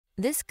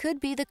This could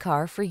be the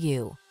car for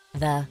you.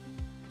 The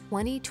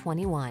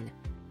 2021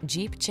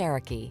 Jeep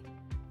Cherokee.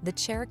 The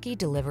Cherokee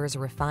delivers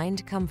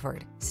refined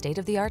comfort,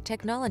 state-of-the-art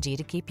technology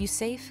to keep you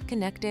safe,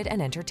 connected,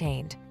 and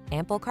entertained,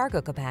 ample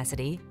cargo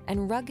capacity,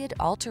 and rugged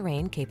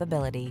all-terrain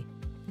capability.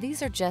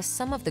 These are just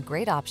some of the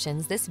great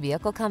options this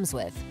vehicle comes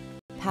with: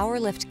 power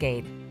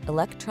liftgate,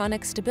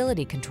 electronic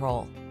stability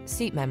control,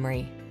 seat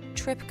memory,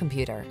 trip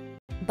computer,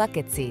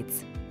 bucket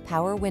seats,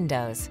 power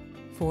windows,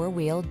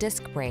 four-wheel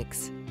disc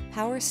brakes,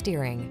 power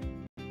steering.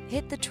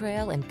 Hit the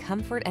trail in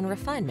comfort and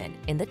refinement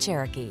in the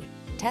Cherokee.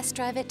 Test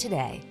drive it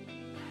today.